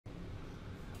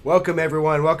Welcome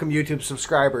everyone, welcome YouTube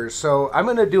subscribers. So I'm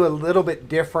going to do a little bit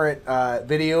different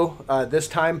video this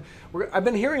time. I've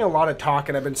been hearing a lot of talk,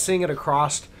 and I've been seeing it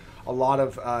across a lot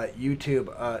of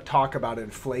YouTube talk about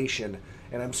inflation.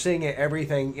 And I'm seeing it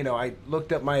everything, I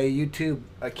looked at my YouTube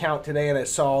account today and I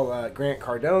saw Grant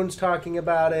Cardone's talking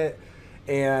about it.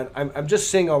 And I'm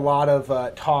just seeing a lot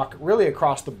of talk really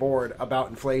across the board about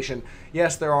inflation.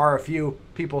 Yes, there are a few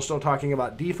people still talking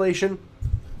about deflation,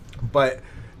 but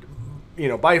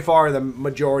by far the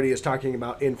majority is talking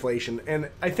about inflation. And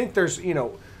I think there's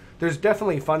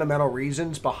definitely fundamental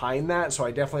reasons behind that. So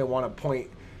I definitely want to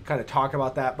kind of talk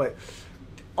about that. But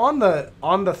on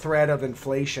the thread of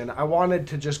inflation, I wanted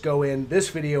to just go in this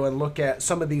video and look at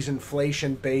some of these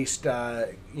inflation-based,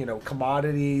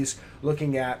 commodities,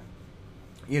 looking at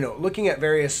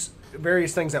various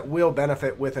things that will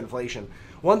benefit with inflation.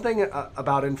 One thing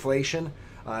about inflation,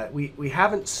 we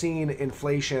haven't seen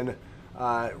inflation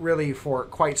really for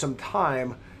quite some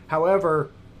time.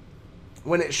 However,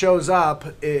 when it shows up,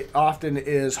 it often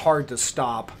is hard to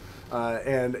stop,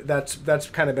 and that's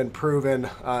kind of been proven.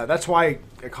 That's why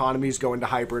economies go into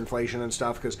hyperinflation and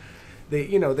stuff, because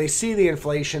they see the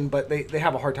inflation, but they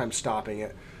have a hard time stopping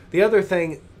it. The other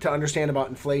thing to understand about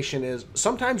inflation is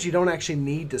sometimes you don't actually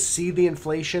need to see the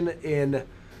inflation in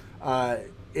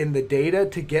the data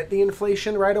to get the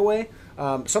inflation right away.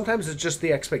 Sometimes it's just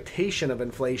the expectation of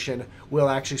inflation will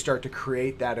actually start to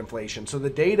create that inflation. So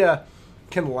the data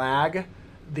can lag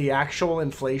the actual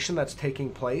inflation that's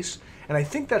taking place. And I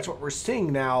think that's what we're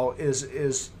seeing now is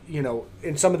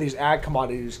in some of these ag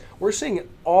commodities, we're seeing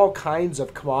all kinds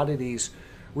of commodities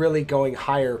really going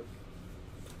higher.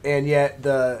 And yet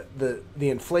the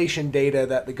inflation data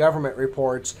that the government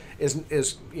reports is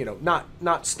not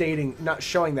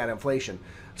showing that inflation.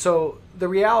 So the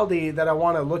reality that I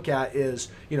want to look at is,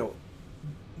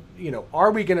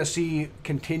 are we going to see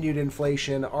continued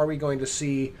inflation? Are we going to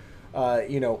see,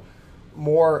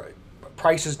 more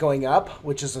prices going up,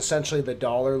 which is essentially the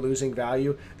dollar losing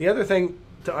value? The other thing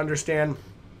to understand,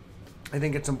 I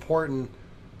think it's important,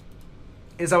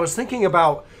 is I was thinking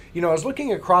about, I was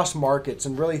looking across markets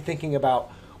and really thinking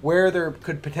about where there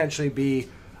could potentially be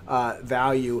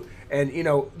value. And,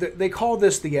 they call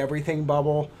this the everything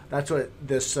bubble. That's what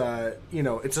this,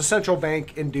 it's a central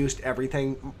bank induced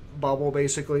everything bubble,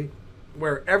 basically,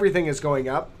 where everything is going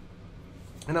up.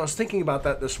 And I was thinking about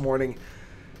that this morning.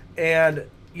 And,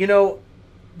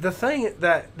 the thing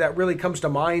that really comes to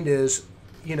mind is,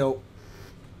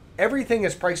 everything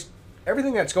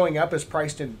that's going up is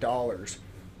priced in dollars.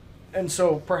 And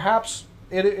so perhaps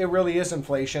it really is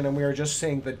inflation, and we are just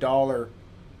seeing the dollar,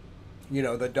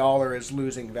 the dollar is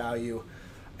losing value,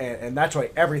 and that's why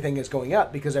everything is going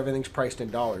up, because everything's priced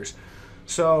in dollars.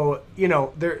 So,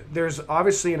 there's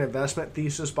obviously an investment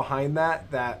thesis behind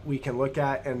that we can look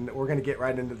at, and we're going to get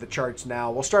right into the charts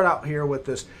now. We'll start out here with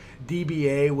this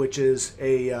DBA, which is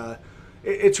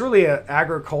it's really an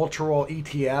agricultural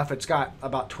ETF. It's got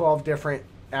about 12 different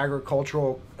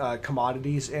agricultural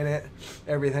commodities in it,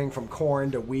 everything from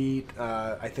corn to wheat.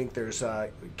 I think there's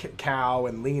cow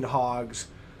and lean hogs,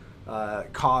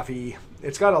 coffee.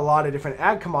 It's got a lot of different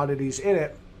ag commodities in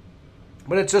it,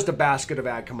 but it's just a basket of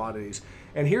ag commodities.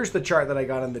 And here's the chart that I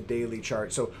got on the daily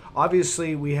chart. So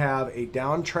obviously we have a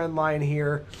downtrend line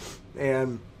here,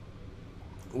 and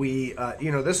we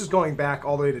this is going back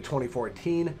all the way to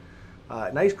 2014.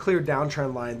 Nice clear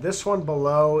downtrend line. This one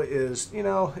below is,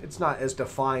 it's not as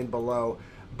defined below,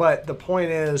 but the point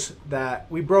is that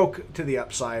we broke to the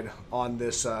upside on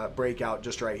this breakout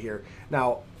just right here.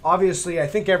 Now, obviously, I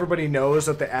think everybody knows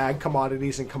that the ag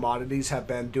commodities and commodities have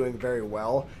been doing very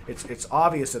well. It's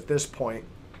obvious at this point.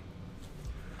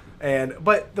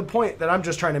 But the point that I'm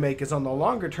just trying to make is on the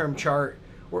longer term chart,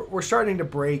 we're starting to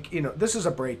break, this is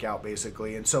a breakout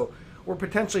basically. And so we're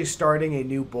potentially starting a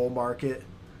new bull market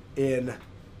in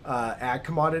ag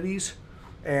commodities,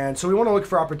 and so we want to look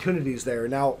for opportunities there.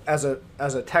 Now, as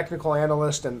a technical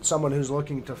analyst and someone who's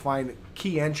looking to find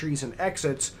key entries and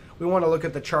exits, we want to look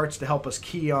at the charts to help us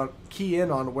key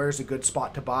in on where's a good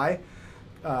spot to buy,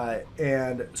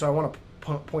 and so I want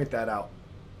to point that out.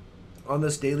 On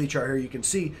this daily chart here, you can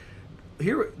see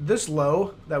here this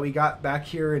low that we got back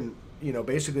here in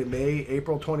basically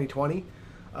April 2020,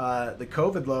 the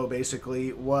COVID low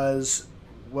basically was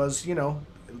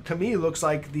to me looks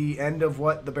like the end of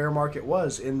what the bear market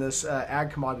was in this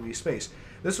ag commodity space.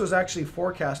 This was actually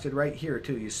forecasted right here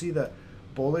too. You see the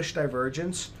bullish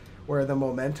divergence where the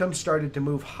momentum started to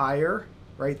move higher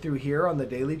right through here on the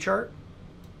daily chart,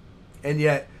 and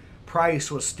yet price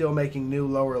was still making new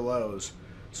lower lows.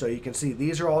 So you can see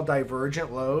these are all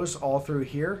divergent lows all through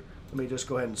here. Let me just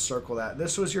go ahead and circle that.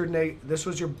 This was your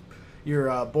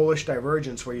your bullish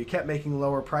divergence where you kept making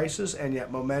lower prices and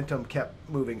yet momentum kept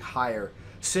moving higher,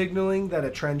 signaling that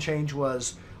a trend change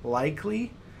was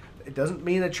likely. It doesn't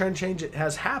mean a trend change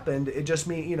has happened. It just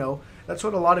means, you know, that's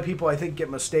what a lot of people I think get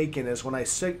mistaken is when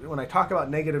I talk about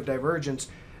negative divergence,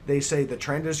 they say the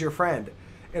trend is your friend.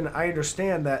 And I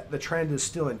understand that the trend is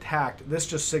still intact. This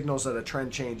just signals that a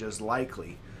trend change is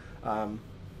likely,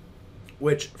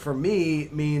 which for me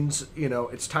means, you know,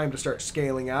 it's time to start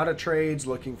scaling out of trades,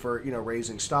 looking for, you know,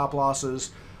 raising stop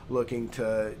losses, looking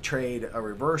to trade a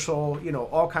reversal, you know,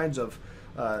 all kinds of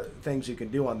things you can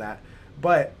do on that.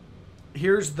 But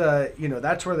here's the, you know,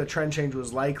 that's where the trend change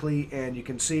was likely, and you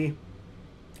can see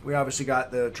we obviously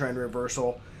got the trend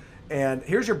reversal, and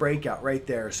here's your breakout right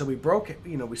there. So we broke,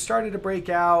 you know, we started to break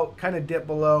out, kind of dip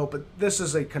below, but this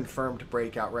is a confirmed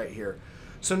breakout right here.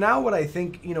 So now what I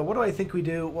think, you know, what do I think we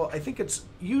do? Well, I think it's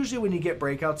usually when you get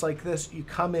breakouts like this, you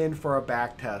come in for a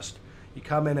back test. You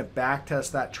come in and back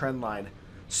test that trend line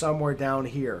somewhere down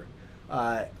here.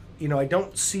 You know, I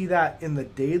don't see that in the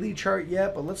daily chart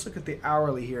yet, but let's look at the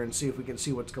hourly here and see if we can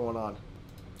see what's going on.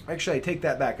 Actually, I take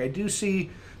that back. I do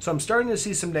see, so I'm starting to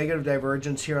see some negative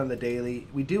divergence here on the daily.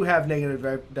 We do have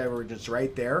negative divergence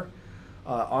right there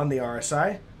on the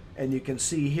RSI, and you can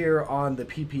see here on the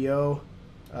PPO,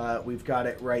 we've got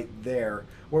it right there,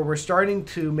 where we're starting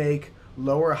to make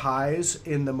lower highs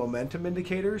in the momentum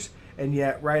indicators, and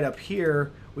yet right up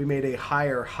here, we made a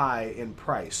higher high in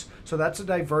price. So that's a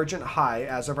divergent high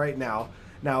as of right now.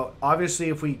 Now, obviously,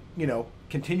 if we, you know,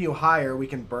 continue higher, we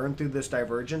can burn through this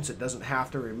divergence. It doesn't have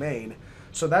to remain.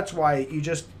 So that's why you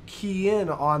just key in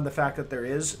on the fact that there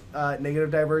is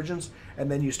negative divergence, and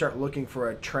then you start looking for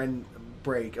a trend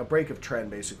break, a break of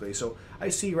trend, basically. So I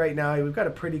see right now we've got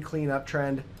a pretty clean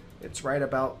uptrend. It's right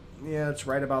about, yeah, it's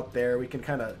right about there. We can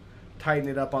kind of tighten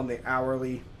it up on the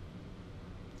hourly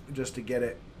just to get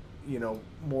it, you know,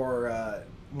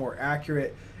 more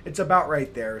accurate. It's about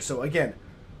right there. So again,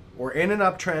 we're in an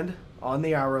uptrend on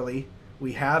the hourly.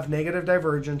 We have negative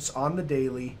divergence on the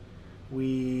daily.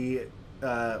 We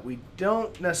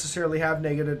don't necessarily have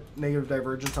negative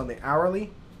divergence on the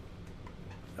hourly,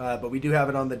 but we do have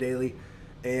it on the daily.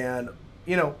 And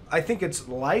you know, I think it's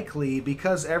likely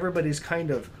because everybody's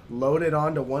kind of loaded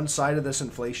onto one side of this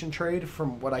inflation trade,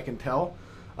 from what I can tell.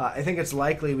 I think it's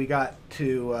likely we got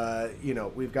to, you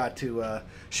know, we've got to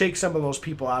shake some of those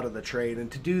people out of the trade, and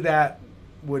to do that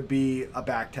would be a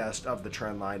back test of the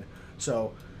trend line.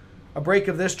 So a break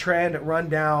of this trend, run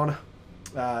down,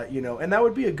 you know, and that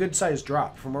would be a good sized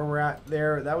drop from where we're at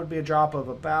there. That would be a drop of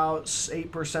about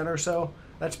 8% or so.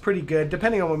 That's pretty good,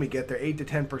 depending on when we get there, 8 to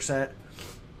 10%.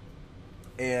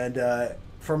 And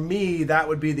for me, that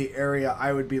would be the area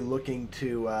I would be looking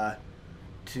to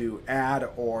add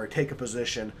or take a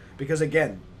position, because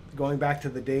again, going back to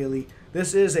the daily,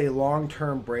 this is a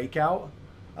long-term breakout,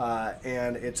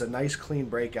 and it's a nice clean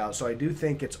breakout. So I do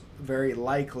think it's very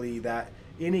likely that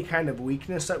any kind of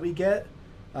weakness that we get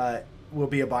will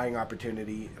be a buying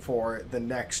opportunity for the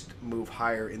next move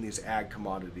higher in these ag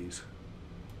commodities.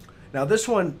 Now this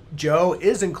one, Joe,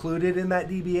 is included in that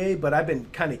DBA, but I've been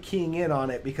kind of keying in on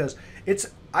it because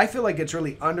I feel like it's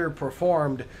really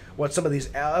underperformed what some of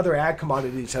these other ag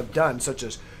commodities have done, such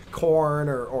as corn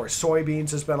or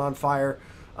soybeans has been on fire.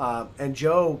 And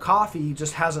Joe, coffee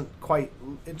just hasn't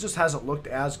looked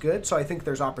as good. So I think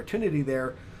there's opportunity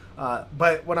there.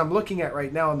 But what I'm looking at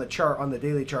right now on the chart, on the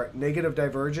daily chart, negative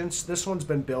divergence, this one's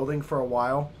been building for a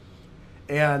while.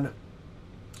 And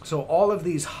so all of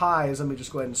these highs, let me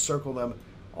just go ahead and circle them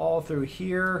all through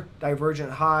here,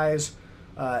 divergent highs.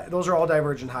 Those are all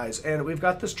divergent highs. And we've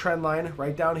got this trend line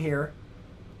right down here.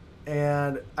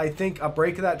 And I think a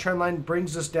break of that trend line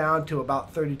brings us down to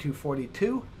about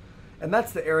 32.42. And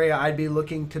that's the area I'd be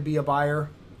looking to be a buyer.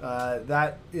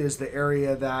 That is the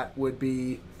area that would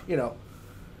be, you know,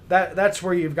 that's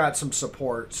where you've got some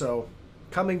support. So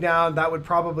coming down, that would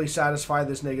probably satisfy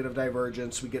this negative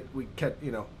divergence. We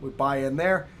buy in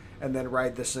there and then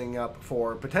ride this thing up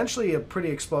for potentially a pretty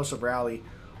explosive rally.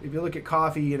 If you look at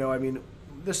coffee, you know, I mean,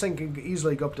 this thing can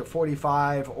easily go up to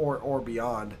 45 or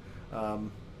beyond.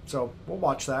 So we'll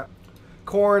watch that.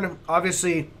 Corn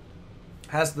obviously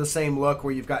has the same look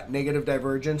where you've got negative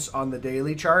divergence on the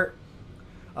daily chart.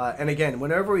 And again,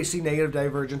 whenever we see negative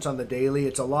divergence on the daily,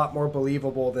 it's a lot more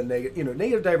believable than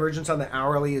negative divergence on the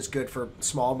hourly is good for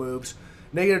small moves.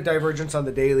 Negative divergence on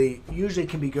the daily usually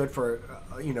can be good for,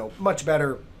 much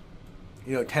better,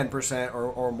 10%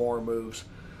 or more moves.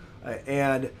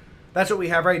 And that's what we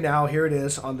have right now. Here it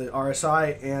is on the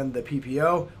RSI and the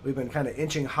PPO. We've been kind of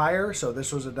inching higher, so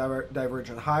this was a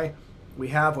divergent high. We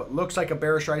have what looks like a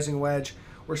bearish rising wedge.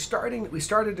 We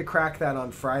started to crack that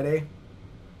on Friday.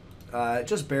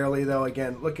 Just barely though.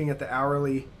 Again, looking at the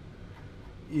hourly,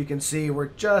 you can see we're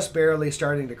just barely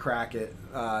starting to crack it.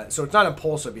 So it's not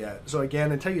impulsive yet. So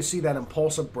again, until you see that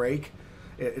impulsive break,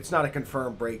 it's not a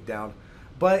confirmed breakdown.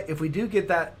 But if we do get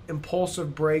that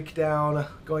impulsive breakdown,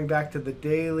 going back to the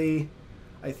daily,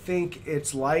 I think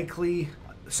it's likely,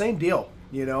 same deal,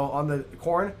 you know, on the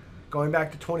corn, going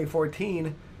back to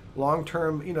 2014, long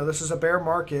term, you know, this is a bear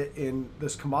market in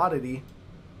this commodity.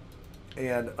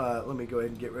 And let me go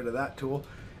ahead and get rid of that tool.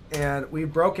 And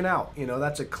we've broken out, you know,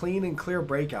 that's a clean and clear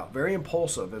breakout, very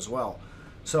impulsive as well.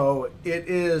 So it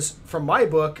is, from my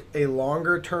book, a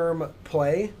longer term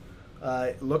play.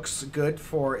 It looks good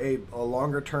for a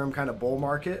longer term kind of bull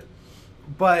market,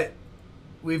 but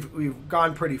we've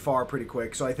gone pretty far pretty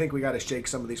quick. So I think we got to shake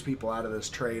some of these people out of this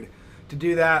trade. To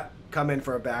do that, come in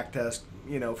for a back test.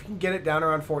 You know, if you can get it down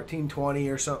around 1420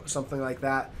 or something like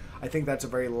that, I think that's a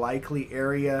very likely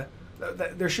area.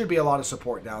 There should be a lot of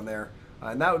support down there,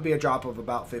 and that would be a drop of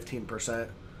about 15%.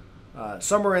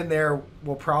 Somewhere in there,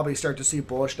 we'll probably start to see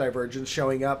bullish divergence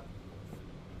showing up.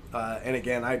 And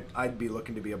again, I'd be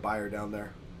looking to be a buyer down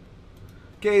there.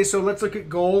 Okay, so let's look at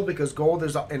gold, because gold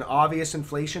is an obvious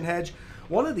inflation hedge.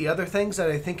 One of the other things that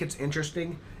I think it's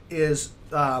interesting is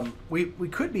we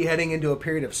could be heading into a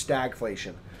period of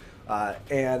stagflation.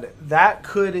 And that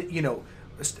could, you know,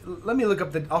 let me look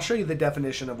up I'll show you the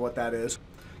definition of what that is.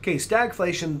 Okay,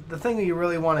 stagflation, the thing that you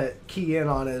really want to key in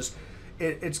on is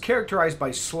it's characterized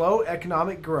by slow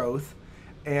economic growth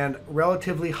and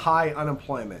relatively high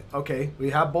unemployment. Okay, we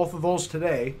have both of those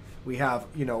today. We have,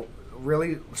 you know,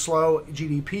 really slow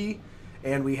GDP,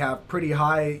 and we have pretty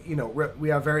high, you know, we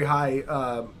have very high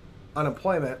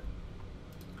unemployment.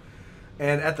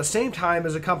 And at the same time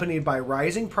is accompanied by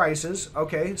rising prices.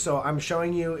 Okay, so I'm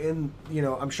showing you in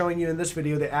this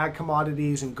video the ag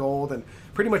commodities and gold, and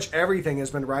pretty much everything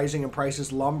has been rising in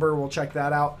prices. Lumber, we'll check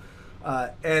that out.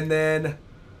 And then,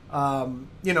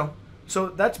 you know, so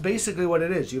that's basically what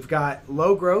it is. You've got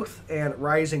low growth and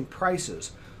rising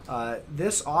prices.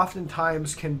 This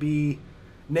oftentimes can be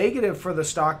negative for the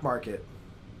stock market.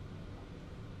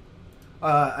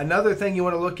 Another thing you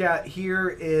want to look at here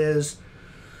is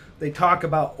they talk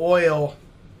about oil.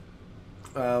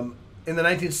 In the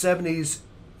 1970s,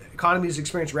 economies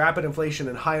experienced rapid inflation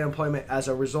and high unemployment as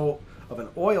a result of an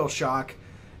oil shock.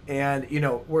 And, you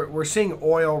know, we're seeing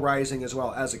oil rising as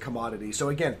well as a commodity. So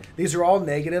again, these are all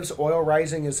negatives. Oil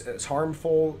rising is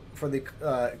harmful for the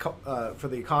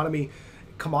economy.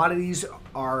 Commodities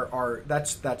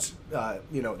that's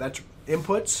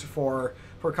inputs for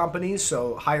companies.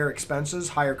 So higher expenses,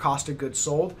 higher cost of goods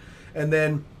sold, and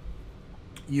then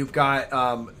you've got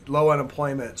low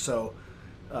unemployment. So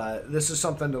this is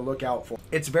something to look out for.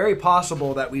 It's very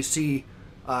possible that we see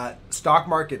stock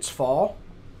markets fall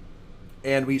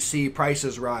and we see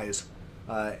prices rise.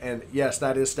 And yes,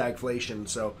 that is stagflation.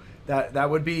 So that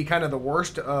would be kind of the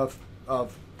worst of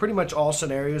pretty much all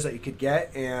scenarios that you could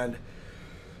get, and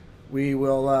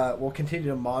we'll continue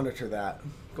to monitor that.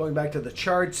 Going back to the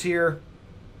charts here,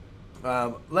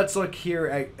 let's look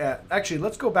here at actually,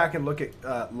 let's go back and look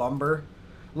at lumber.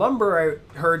 Lumber,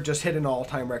 I heard, just hit an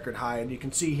all-time record high, and you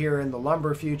can see here in the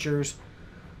lumber futures,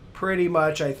 pretty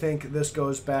much, I think this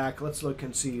goes back, let's look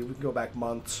and see, we can go back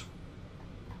months.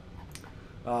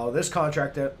 This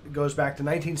contract goes back to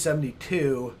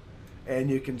 1972, and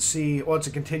you can see, well, it's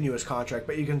a continuous contract,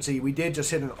 but you can see we did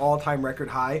just hit an all-time record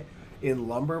high in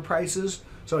lumber prices.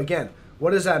 So again,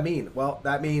 what does that mean? Well,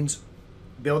 that means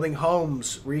building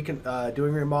homes,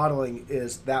 doing remodeling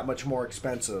is that much more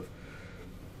expensive.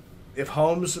 If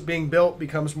homes being built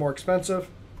becomes more expensive,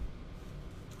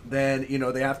 then, you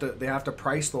know, they have to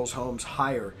price those homes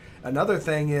higher. Another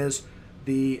thing is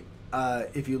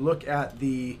if you look at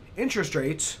the interest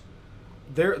rates,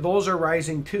 those are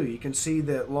rising too. You can see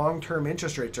that long-term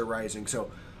interest rates are rising.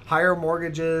 So higher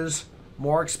mortgages,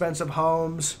 more expensive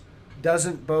homes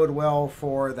doesn't bode well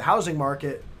for the housing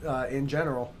market in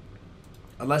general,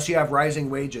 unless you have rising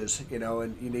wages, you know,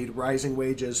 and you need rising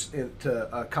wages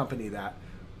to accompany that.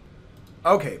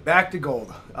 Okay, back to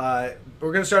gold. We're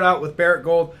going to start out with Barrick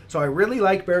Gold. So I really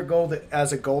like Barrick Gold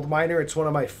as a gold miner. It's one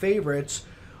of my favorites.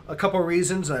 A couple of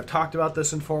reasons, and I've talked about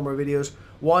this in former videos.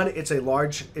 One, it's a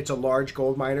large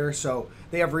gold miner, so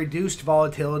they have reduced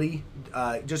volatility,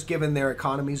 just given their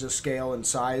economies of scale and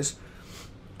size.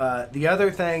 The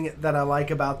other thing that I like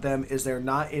about them is they're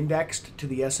not indexed to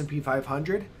the S&P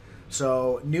 500.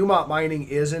 So Newmont Mining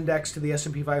is indexed to the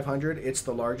S&P 500. It's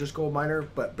the largest gold miner,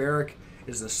 but Barrick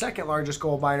is the second largest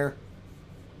gold miner,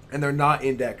 and they're not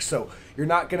indexed. So you're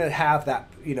not going to have that,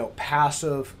 you know,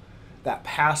 passive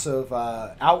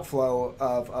outflow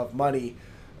of money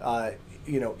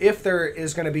if there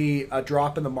is going to be a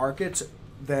drop in the markets,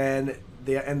 then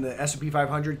the S&P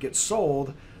 500 gets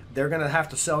sold, they're going to have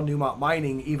to sell Newmont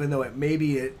Mining, even though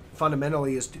it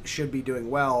fundamentally should be doing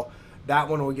well. That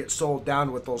one will get sold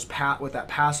down with that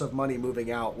passive money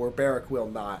moving out, where Barrick will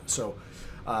not. So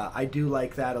I do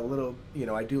like that a little.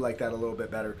 I do like that a little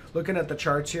bit better. Looking at the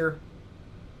charts here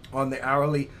on the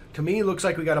hourly, to me, looks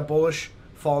like we got a bullish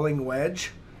falling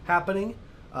wedge happening,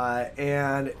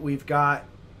 and we've got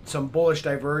some bullish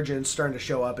divergence starting to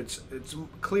show up. It's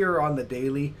clear on the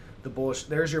daily.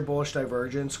 There's your bullish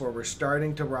divergence where we're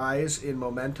starting to rise in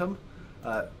momentum,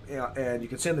 and you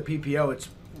can see in the PPO it's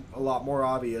a lot more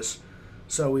obvious.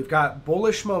 So we've got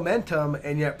bullish momentum,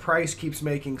 and yet price keeps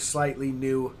making slightly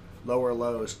new lower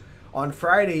lows. On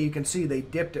Friday, you can see they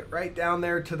dipped it right down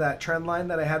there to that trend line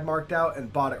that I had marked out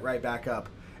and bought it right back up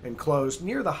and closed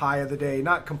near the high of the day,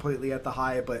 not completely at the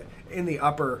high, but in the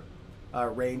upper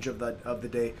range of the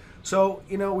day. So,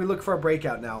 we look for a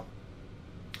breakout now.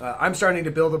 I'm starting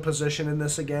to build a position in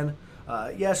this again.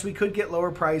 Yes, we could get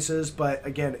lower prices, but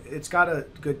again, it's got a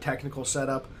good technical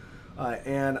setup.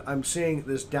 And I'm seeing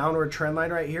this downward trend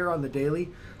line right here on the daily.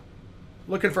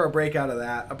 Looking for a breakout of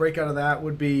that. A breakout of that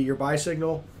would be your buy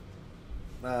signal.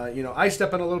 I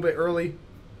step in a little bit early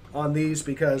on these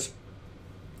because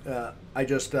I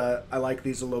like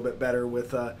these a little bit better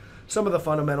with some of the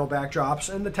fundamental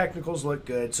backdrops, and the technicals look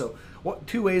good. So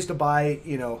two ways to buy,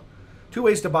 two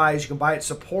ways to buy is you can buy at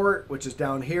support, which is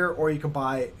down here, or you can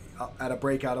buy at a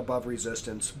breakout above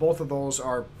resistance. Both of those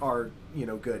are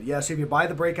good. Yes, if you buy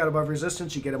the breakout above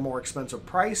resistance, you get a more expensive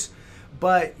price,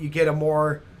 but you get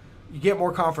more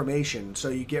confirmation. So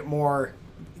you get more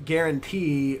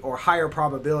guarantee or higher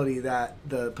probability that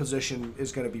the position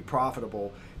is going to be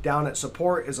profitable. Down at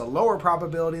support is a lower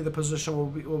probability the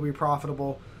position will be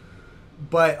profitable,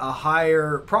 but a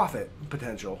higher profit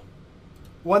potential.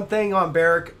 One thing on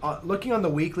Barrick, looking on the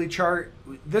weekly chart,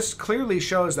 this clearly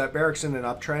shows that Barrick's in an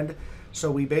uptrend.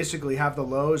 So we basically have the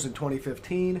lows in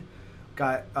 2015,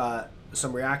 got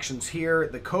some reactions here.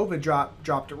 The COVID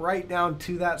dropped right down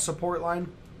to that support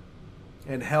line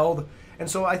and held. And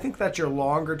so I think that's your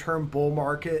longer term bull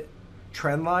market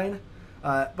trend line.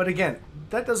 But again,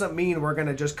 that doesn't mean we're going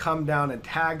to just come down and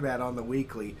tag that on the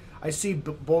weekly. I see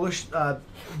bullish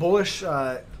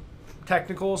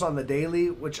technicals on the daily,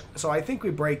 so I think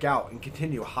we break out and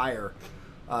continue higher.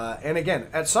 And again,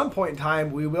 at some point in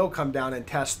time, we will come down and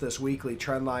test this weekly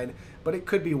trend line, but it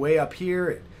could be way up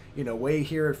here, way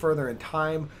here further in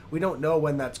time. We don't know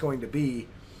when that's going to be.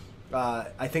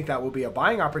 I think that will be a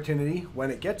buying opportunity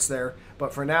when it gets there.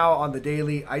 But for now, on the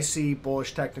daily, I see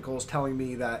bullish technicals telling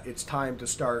me that it's time to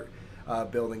start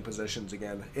building positions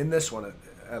again, in this one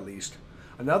at least.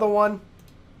 Another one,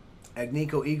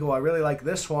 Agnico Eagle, I really like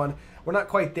this one. We're not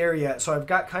quite there yet, so I've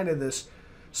got kind of this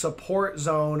support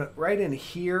zone right in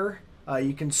here.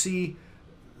 You can see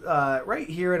right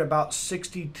here at about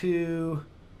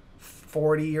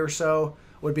 62.40 or so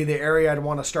would be the area I'd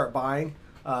want to start buying.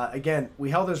 Again,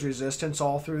 we held as resistance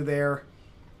all through there,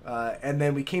 and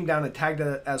then we came down and tagged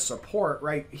it as support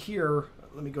right here.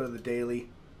 Let me go to the daily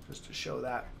just to show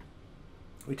that.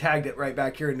 We tagged it right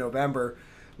back here in November.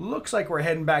 Looks like we're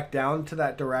heading back down to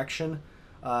that direction.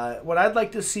 What I'd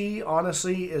like to see,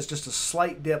 honestly, is just a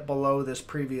slight dip below this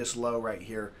previous low right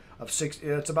here of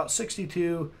it's about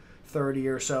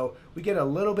 62.30 or so. We get a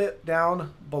little bit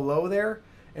down below there,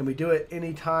 and we do it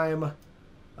anytime,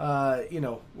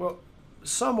 well,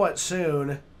 somewhat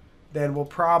soon. Then we'll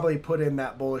probably put in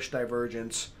that bullish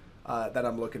divergence that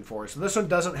I'm looking for. So this one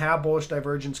doesn't have bullish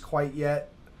divergence quite yet,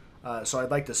 so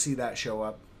I'd like to see that show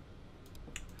up.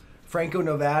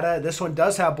 Franco-Nevada, this one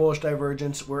does have bullish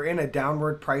divergence. We're in a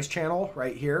downward price channel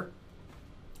right here,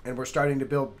 and we're starting to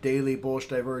build daily bullish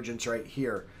divergence right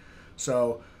here.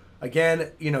 So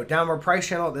again, downward price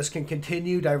channel, this can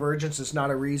continue. Divergence is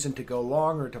not a reason to go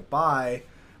long or to buy,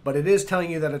 but it is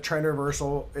telling you that a trend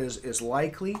reversal is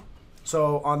likely.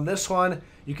 So on this one,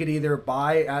 you could either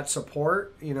buy at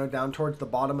support, down towards the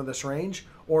bottom of this range,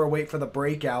 or wait for the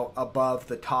breakout above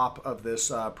the top of this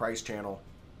price channel.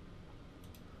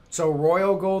 So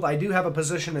Royal Gold, I do have a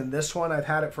position in this one. I've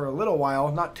had it for a little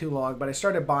while, not too long, but I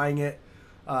started buying it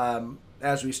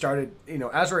as we started,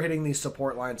 as we're hitting these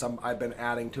support lines, I've been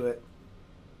adding to it.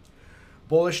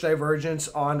 Bullish divergence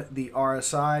on the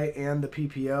RSI and the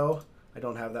PPO. I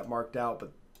don't have that marked out,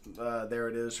 but there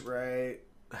it is, right?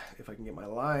 If I can get my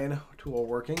line tool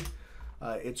working.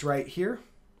 It's right here.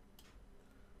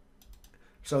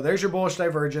 So there's your bullish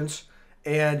divergence,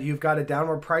 and you've got a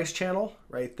downward price channel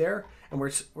right there. And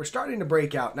we're starting to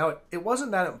break out. Now, it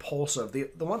wasn't that impulsive.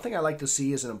 The one thing I like to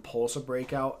see is an impulsive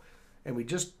breakout, and we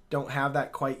just don't have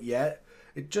that quite yet.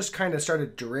 it just kind of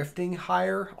started drifting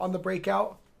higher on the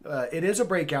breakout. It is a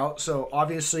breakout, so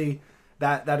obviously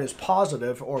that is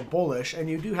positive or bullish, and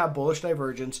you do have bullish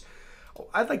divergence.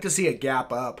 I'd like to see a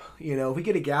gap up. If we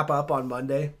get a gap up on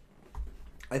Monday,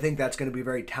 I think that's going to be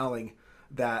very telling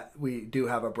that we do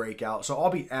have a breakout. So I'll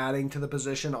be adding to the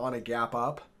position on a gap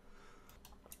up.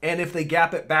 And if they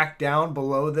gap it back down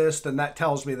below this, then that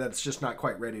tells me that it's just not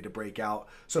quite ready to break out.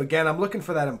 So again, I'm looking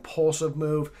for that impulsive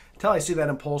move. Until I see that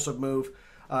impulsive move,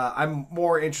 I'm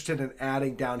more interested in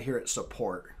adding down here at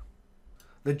support.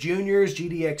 The juniors,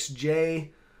 GDXJ,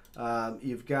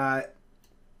 you've got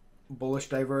bullish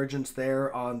divergence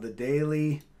there on the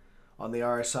daily, on the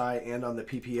RSI, and on the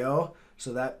PPO.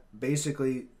 So that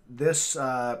basically, this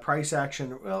price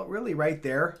action, well, really right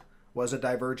there was a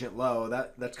divergent low.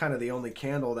 That's kind of the only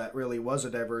candle that really was a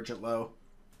divergent low.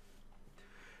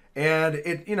 And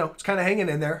it's kind of hanging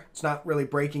in there. It's not really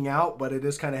breaking out, but it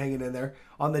is kind of hanging in there.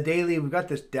 On the daily, we've got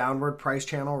this downward price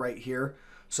channel right here.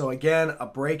 So again, a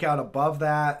breakout above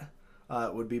that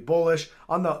would be bullish.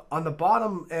 On the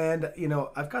bottom end,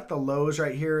 I've got the lows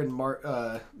right here in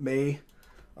May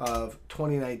of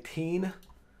 2019.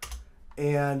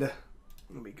 And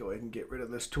let me go ahead and get rid of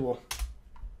this tool.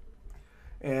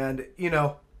 And,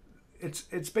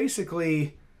 it's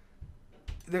basically,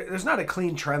 there's not a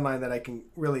clean trend line that I can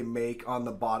really make on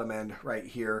the bottom end right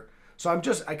here. So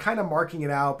I kind of marking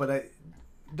it out, but I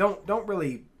don't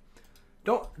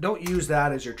use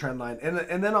that as your trend line.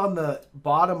 And then on the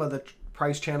bottom of the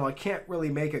price channel, I can't really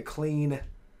make a clean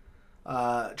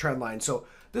trend line. So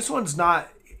this one's not,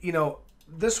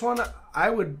 this one,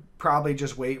 I would probably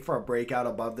just wait for a breakout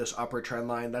above this upper trend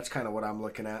line. That's kind of what I'm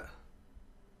looking at.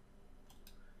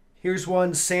 Here's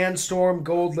one, Sandstorm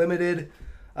Gold Limited.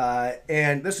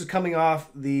 And this is coming off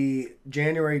the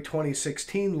January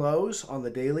 2016 lows on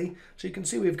the daily. So you can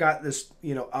see we've got this,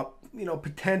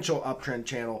 potential uptrend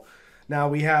channel. Now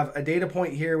we have a data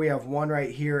point here, we have one right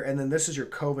here, and then this is your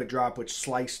COVID drop, which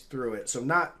sliced through it. So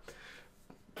not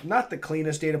the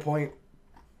cleanest data point.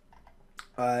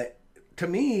 To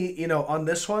me, on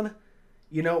this one,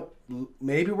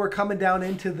 maybe we're coming down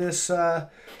into this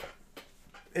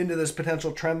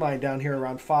potential trend line down here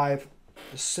around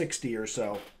 560 or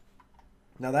so.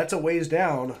 Now that's a ways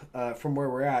down from where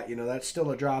we're at. That's still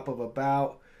a drop of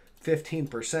about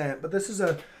 15%, but this is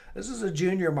a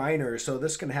junior miner, so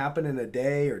this can happen in a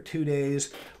day or 2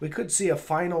 days. We could see a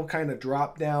final kind of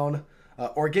drop down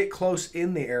or get close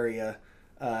in the area,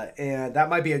 and that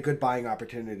might be a good buying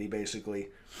opportunity, basically.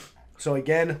 So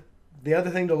again, the other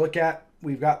thing to look at,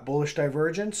 we've got bullish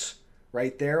divergence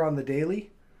right there on the daily,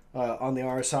 on the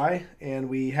RSI, and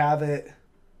we have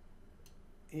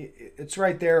it's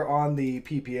right there on the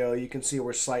PPO. You can see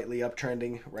we're slightly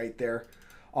uptrending right there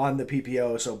on the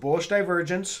PPO. So bullish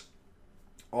divergence.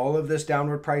 All of this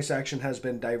downward price action has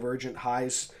been divergent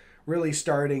highs, really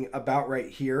starting about right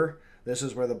here. This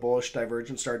is where the bullish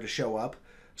divergence started to show up.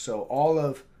 So all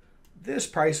of this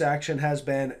price action has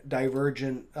been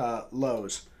divergent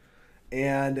lows.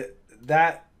 And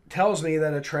that tells me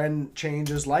that a trend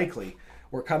change is likely.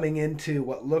 We're coming into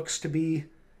what looks to be,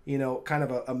 kind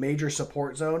of a major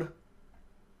support zone.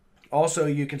 Also,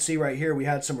 you can see right here, we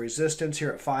had some resistance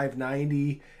here at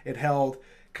 590. It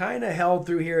kind of held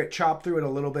through here. It chopped through it a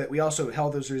little bit. We also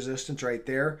held this resistance right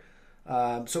there.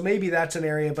 So maybe that's an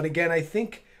area. But again, I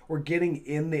think we're getting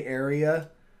in the area.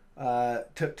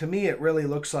 To me, it really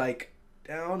looks like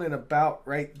down and about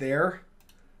right there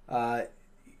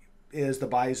is the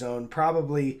buy zone.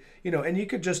 Probably, and you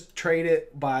could just trade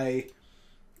it by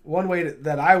one way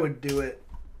that I would do it.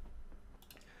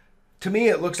 To me,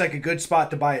 it looks like a good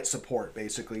spot to buy at support,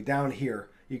 basically, down here.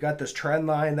 You got this trend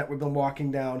line that we've been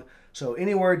walking down. So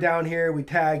anywhere down here, we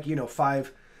tag,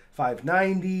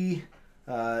 590,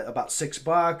 about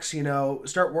 $6,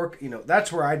 start work,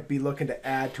 that's where I'd be looking to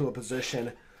add to a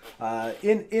position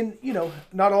in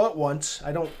not all at once.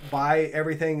 I don't buy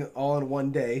everything all in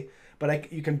one day,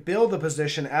 but you can build the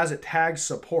position as it tags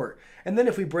support. And then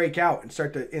if we break out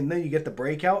and then you get the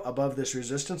breakout above this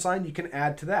resistance line, you can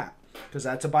add to that because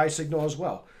that's a buy signal as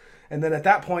well. And then at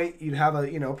that point, you'd have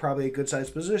probably a good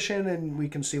sized position, and we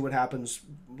can see what happens.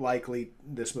 Likely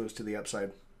this moves to the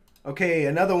upside. Okay,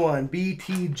 another one,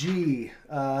 BTG.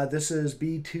 This is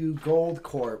B2 Gold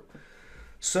Corp.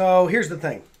 So here's the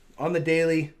thing. On the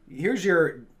daily, here's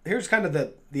kind of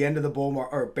the end of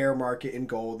the bear market in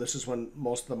gold. This is when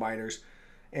most of the miners,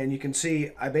 and you can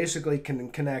see I basically can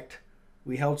connect.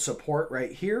 We held support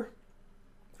right here.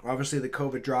 Obviously, the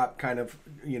COVID drop kind of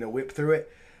whipped through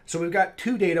it. So we've got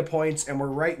 2 data points, and we're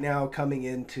right now coming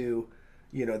into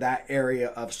that area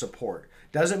of support.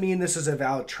 Doesn't mean this is a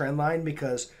valid trend line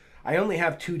because I only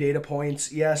have 2 data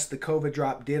points. Yes, the COVID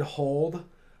drop did hold,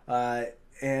 uh,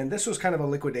 and this was kind of a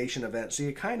liquidation event, so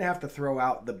you kind of have to throw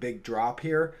out the big drop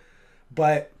here.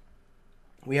 But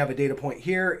we have a data point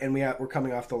here, and we're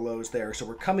coming off the lows there, so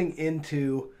we're coming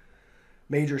into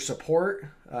major support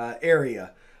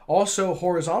area. Also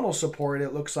horizontal support,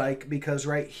 it looks like, because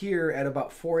right here at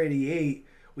about 488,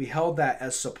 we held that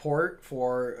as support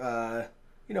for a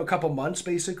couple months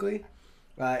basically.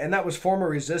 And that was former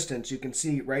resistance. You can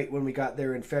see right when we got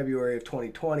there in February of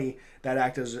 2020, that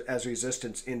acted as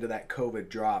resistance into that COVID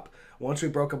drop. Once we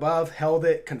broke above, held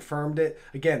it, confirmed it.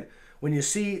 Again, when you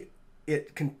see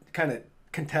it kind of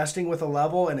contesting with a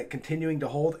level and it continuing to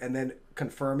hold and then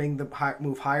confirming the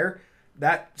move higher,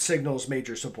 that signals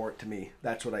major support to me.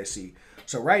 That's what I see.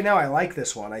 So right now I like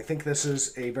this one. I think this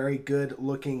is a very good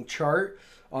looking chart.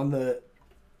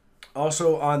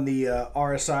 Also on the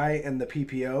RSI and the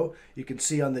PPO, you can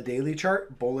see on the daily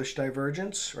chart, bullish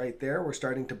divergence right there. We're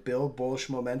starting to build bullish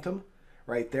momentum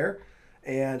right there.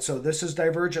 And so this is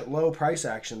divergent low price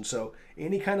action. So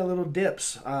any kind of little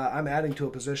dips, I'm adding to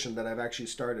a position that I've actually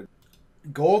started.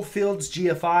 Goldfields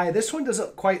GFI. This one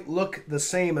doesn't quite look the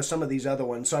same as some of these other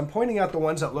ones. So I'm pointing out the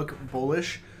ones that look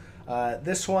bullish.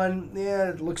 This one, yeah,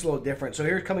 it looks a little different. So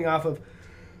here's coming off of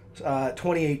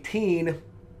 2018.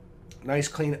 Nice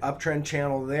clean uptrend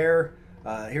channel there.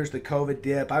 Here's the COVID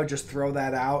dip. I would just throw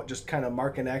that out, just kind of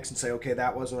mark an X and say, okay,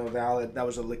 that wasn't a valid, that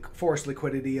was a forced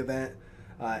liquidity event.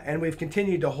 And we've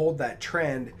continued to hold that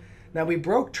trend. Now we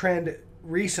broke trend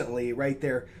recently right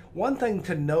there. One thing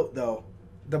to note though,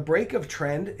 the break of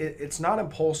trend, it's not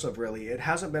impulsive really. It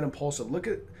hasn't been impulsive. Look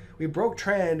at, we broke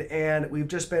trend and we've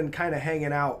just been kind of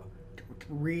hanging out,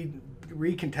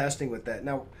 recontesting with that.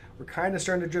 Now we're kind of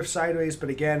starting to drift sideways, but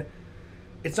again,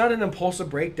 it's not an impulsive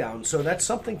breakdown, so that's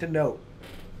something to note.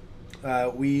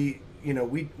 We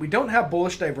don't have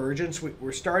bullish divergence.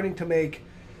 We're starting to make,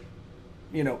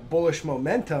 bullish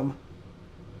momentum.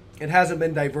 It hasn't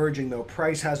been diverging though.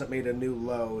 Price hasn't made a new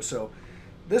low, so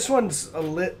this one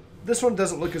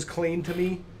doesn't look as clean to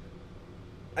me.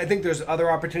 I think there's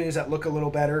other opportunities that look a little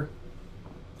better,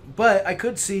 but I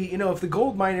could see, if the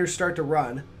gold miners start to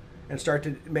run and start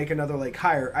to make another leg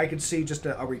higher, I could see just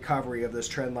a recovery of this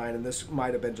trend line, and this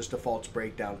might have been just a false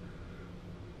breakdown.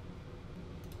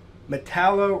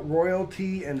 Metallo,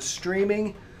 royalty, and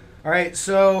streaming. All right,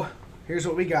 so here's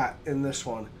what we got in this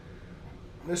one.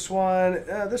 This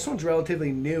one's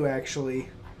relatively new, actually.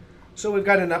 So we've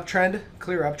got an uptrend,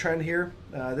 clear uptrend here.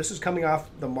 This is coming off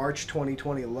the March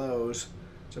 2020 lows,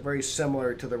 so very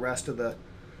similar to the rest of the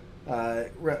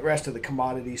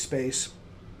commodity space.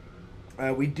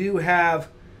 We do have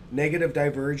negative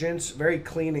divergence, very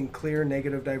clean and clear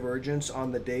negative divergence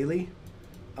on the daily,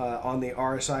 on the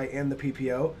RSI and the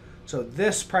PPO. So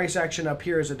this price action up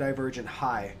here is a divergent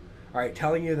high. All right,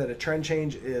 telling you that a trend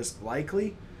change is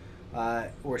likely.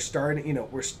 We're starting,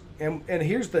 and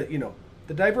here's the,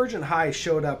 the divergent high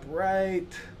showed up right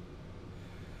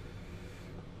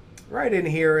in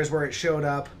here is where it showed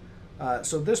up.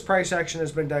 So this price action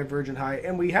has been divergent high,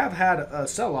 and we have had a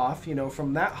sell-off,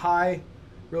 from that high,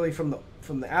 really from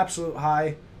the absolute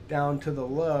high down to the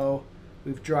low.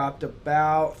 We've dropped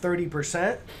about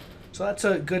 30%, so that's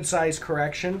a good size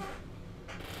correction.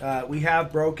 We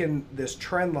have broken this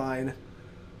trend line,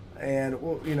 and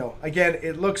again,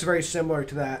 it looks very similar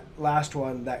to that last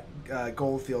one, that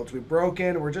Goldfields. We've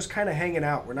broken. We're just kind of hanging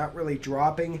out. We're not really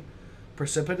dropping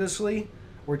precipitously.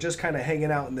 We're just kind of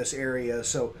hanging out in this area.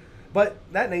 So. But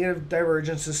that negative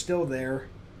divergence is still there.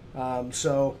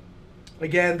 So,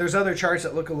 again, there's other charts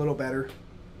that look a little better.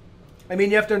 I mean,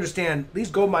 you have to understand,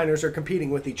 these gold miners are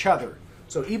competing with each other.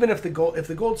 So even if the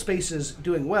gold space is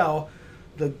doing well,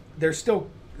 they're still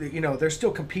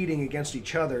competing against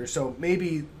each other. So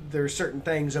maybe there's certain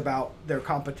things about their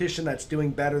competition that's doing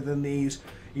better than these,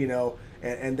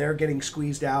 and they're getting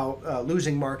squeezed out,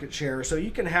 losing market share. So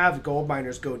you can have gold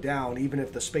miners go down even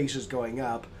if the space is going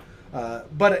up.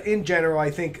 But in general,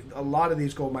 I think a lot of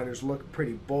these gold miners look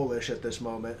pretty bullish at this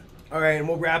moment. All right, and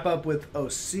we'll wrap up with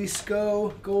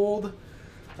Osisco Gold.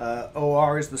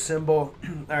 OR is the symbol.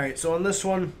 All right, so on this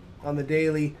one, on the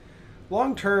daily,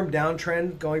 long-term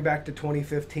downtrend going back to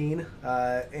 2015,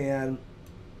 and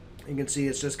you can see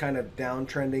it's just kind of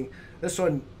downtrending. This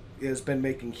one has been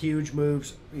making huge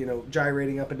moves,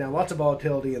 gyrating up and down. Lots of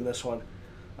volatility in this one,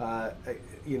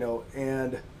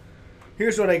 and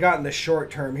here's what I got in the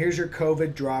short term. Here's your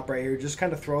COVID drop right here. Just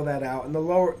kind of throw that out. And the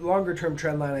longer term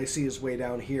trend line I see is way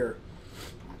down here.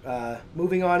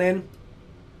 Moving on in.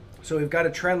 So we've got a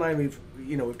trend line. We've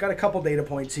got a couple data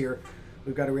points here.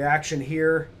 We've got a reaction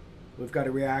here. We've got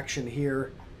a reaction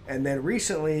here. And then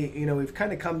recently, we've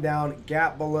kind of come down,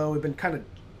 gap below. We've been kind of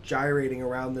gyrating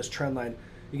around this trend line.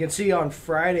 You can see on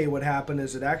Friday what happened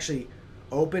is it actually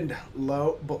opened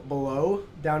low below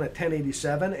down at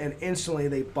 1087, and instantly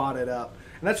they bought it up.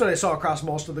 And that's what I saw across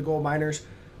most of the gold miners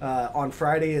on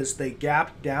Friday is they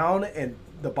gapped down and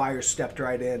the buyers stepped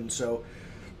right in. So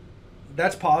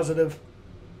that's positive.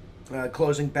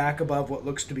 Closing back above what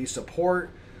looks to be support.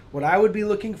 What I would be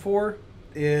looking for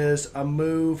is a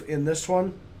move in this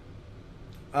one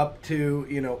up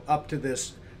to, up to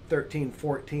this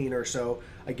 1314 or so.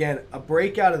 Again, a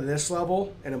breakout of this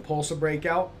level, an impulsive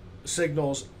breakout,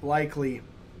 signals likely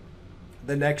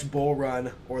the next bull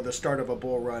run or the start of a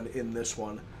bull run in this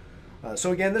one.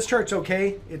 So again, this chart's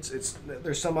okay.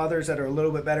 There's some others that are a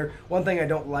little bit better. One thing I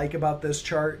don't like about this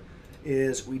chart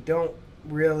is we don't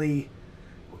really,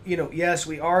 yes,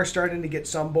 we are starting to get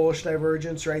some bullish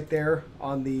divergence right there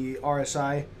on the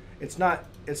RSI. It's not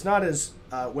as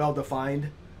well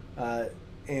defined,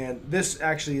 and this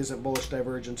actually isn't bullish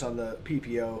divergence on the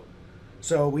PPO.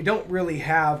 So we don't really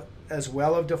have as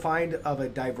well of defined of a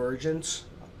divergence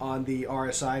on the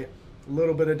RSI. A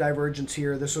little bit of divergence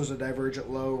here. This was a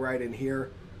divergent low right in here,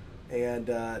 and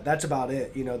that's about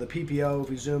it. The PPO, if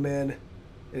we zoom in,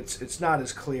 it's not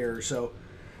as clear. So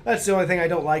that's the only thing I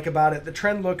don't like about it. The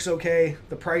trend looks okay.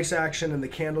 The price action and the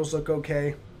candles look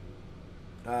okay.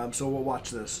 So we'll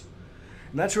watch this.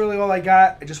 And that's really all I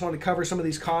got. I just wanted to cover some of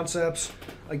these concepts.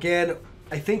 Again,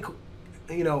 I think,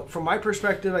 from my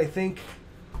perspective, I think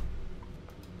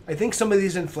some of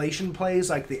these inflation plays,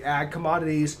 like the ag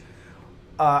commodities,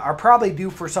 are probably due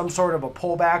for some sort of a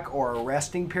pullback or a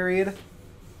resting period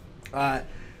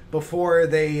before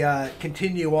they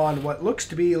continue on what looks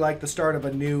to be like the start of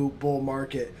a new bull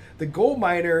market. The gold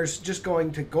miners, just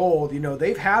going to gold,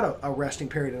 they've had a resting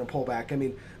period and a pullback. I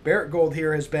mean, Barrick Gold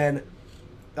here has been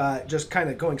just kind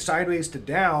of going sideways to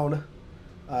down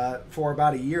for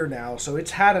about a year now. So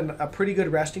it's had a pretty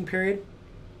good resting period.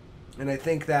 And I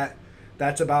think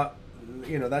that's about,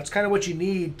 that's kind of what you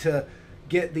need to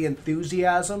get the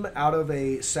enthusiasm out of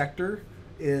a sector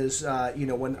is,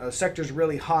 when a sector's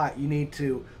really hot, you need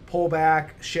to pull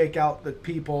back, shake out the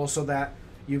people so that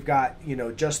you've got,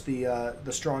 just the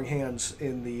strong hands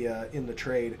in the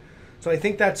trade. So I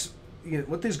think that's,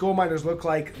 what these gold miners look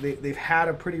like. They've had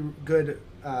a pretty good,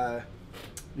 good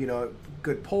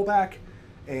pullback,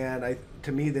 and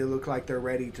to me they look like they're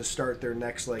ready to start their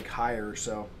next leg higher.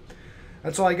 So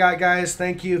that's all I got, guys.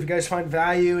 Thank you. If you guys find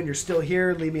value and you're still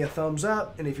here, leave me a thumbs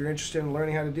up. And if you're interested in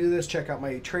learning how to do this, check out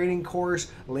my trading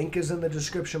course. Link is in the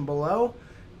description below.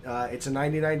 It's a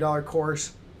 $99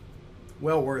 course.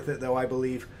 Well worth it, though, I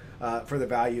believe, for the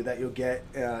value that you'll get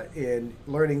in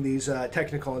learning these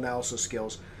technical analysis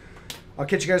skills. I'll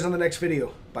catch you guys on the next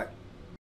video. Bye.